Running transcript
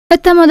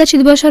تمه ده چې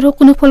د بشر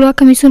حقونو خپلواک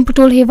کمېسیون په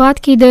ټول هیواد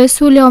کې د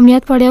سولې او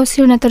امنیت په اړه یو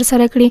څېړنه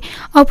ترسره کړي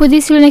او په دې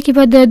څېړنه کې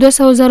به د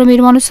 200,000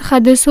 میرمنو څخه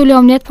د سولې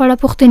او امنیت په اړه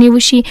پوښتنې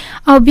وشي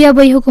او بیا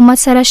به یې حکومت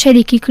سره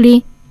شریکې کړي.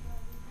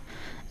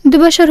 د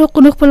بشر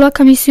حقونو خپلواک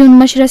کمېسیون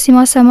مشره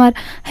سیما سمر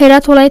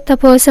هرات ولایت ته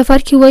په سفر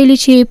کې ویلي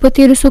چې په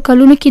تیرو څو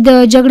کلونو کې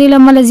د جګړې له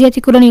امله زیاتې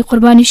کورنۍ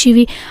قرباني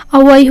شوي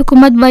او وايي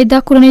حکومت باید دا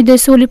کورنۍ د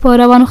سولې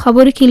په روانو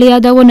خبرو کې له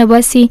یاده ونه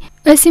باسي.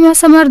 سیما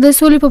سمر د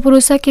سولې په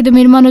پروسه کې د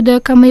میرمنو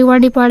د کمې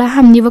ونډې په اړه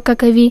هم نیوکه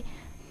کوي.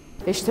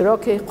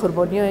 اشتراک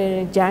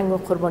قربانیان جنگ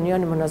و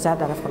قربانیان منازعه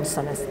در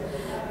افغانستان است.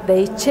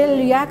 در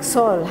 41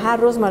 سال هر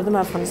روز مردم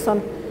افغانستان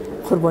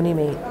قربانی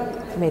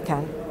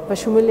میتن و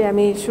شمول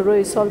همین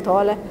شروع سال تا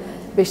حالا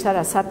بیشتر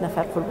از 100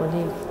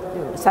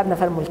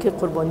 نفر ملکی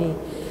قربانی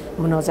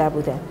منازعه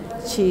بوده.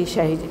 چی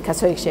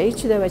کسایی شهید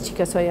شده و چی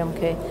کسایی هم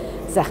که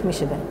زخمی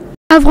شده.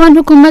 افغان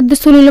حکومت د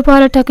سولې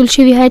لپاره ټاکل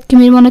شوی هیئت کې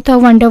میرمنو ته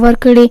ونډه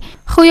ورکړي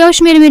خو یو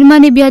شمېر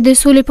میرمنې بیا د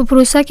سولې په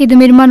پروسه کې د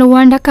میرمنو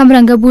ونډه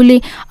کمرنګه بولي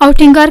او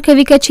ټینګار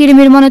کوي که چیرې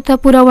میرمنو ته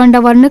پوره ونډه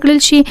ورنکړل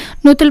شي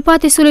نو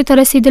تلپاتې سولې ته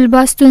رسیدل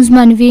به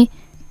ستونزمن وي.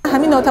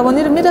 همین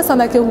ناتوانی رو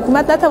میرساند که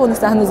حکومت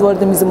نتوانسته هنوز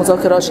وارد میز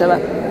مذاکرات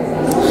شود.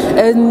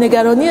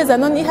 نگرانی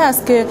زنان این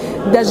هست که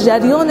در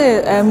جریان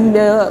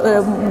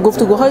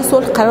گفتگوهای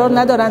صلح قرار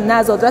ندارند، نه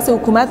از آدرس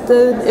حکومت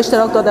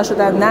اشتراک داده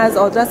شدند، نه از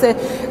آدرس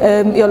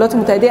ایالات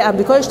متحده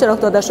آمریکا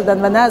اشتراک داده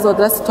شدند و نه از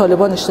آدرس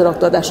طالبان اشتراک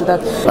داده شدند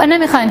و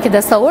نمیخواین که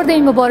دستاورد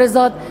این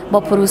مبارزات با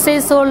پروسه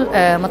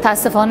صلح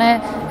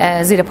متاسفانه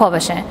زیر پا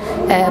بشه.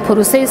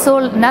 پروسه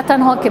صلح نه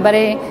تنها که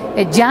برای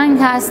جنگ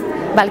هست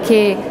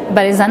بلکه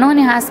برای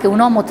زنانی هست که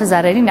اونا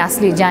متضررین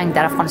اصلی جنگ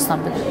در افغانستان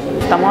بودند.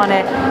 گفتمان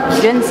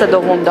جنس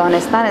دوم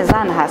دانستن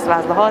زن هست و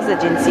از لحاظ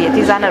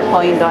جنسیتی زن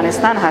پایین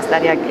دانستن هست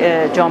در یک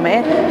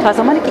جامعه. تا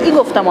زمانی که این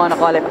گفتمان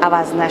غالب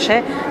عوض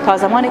نشه، تا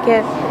زمانی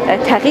که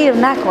تغییر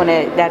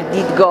نکنه در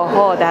دیدگاه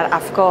ها، در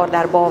افکار،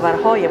 در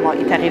باورهای ما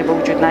این تغییر به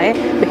وجود نیاد،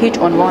 به هیچ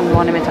عنوان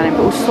ما نمیتونیم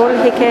به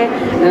اصولی که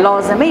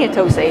لازمه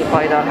توسعه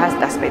پایدار هست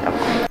دست پیدا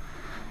کنیم.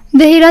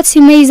 د هرات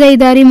سیمه ییزه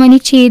ادارې مني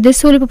چې د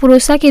سولې په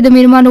پروسه کې د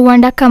میرمنو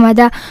ونډه کمه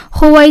ده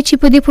خو وایي چې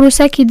په دې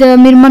پروسه کې د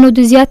میرمنو د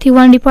زیاتې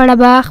ونډې په اړه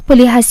به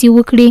خپلې هڅې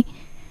وکړي.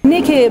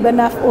 نه که به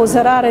نفع و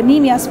ضرر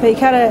نیمی از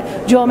پیکر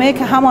جامعه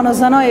که همان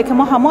زنایی که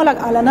ما همالک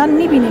علنا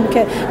میبینیم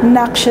که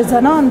نقش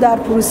زنان در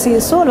پروسه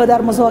صلح و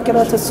در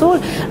مذاکرات صلح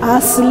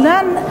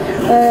اصلا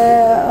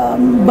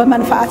به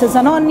منفعت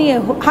زنان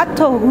نیه.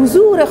 حتی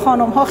حضور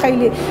خانم ها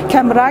خیلی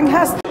کم رنگ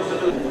هست.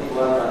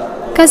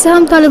 که څه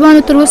هم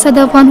طالبانو تر اوسه د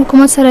افغان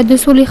حکومت سره د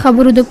سولې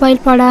خبرو د پیل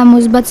په اړه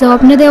مثبت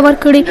ځواب نه دی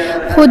ورکړی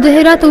خو د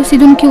هرات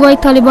اوسیدونکي وایي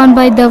طالبان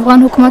باید د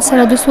افغان حکومت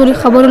سره د سولې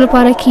خبرو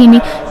لپاره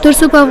کینی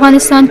ترڅو په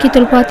افغانستان کې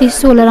تلپاتې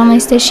سوله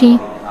رامنځته شي.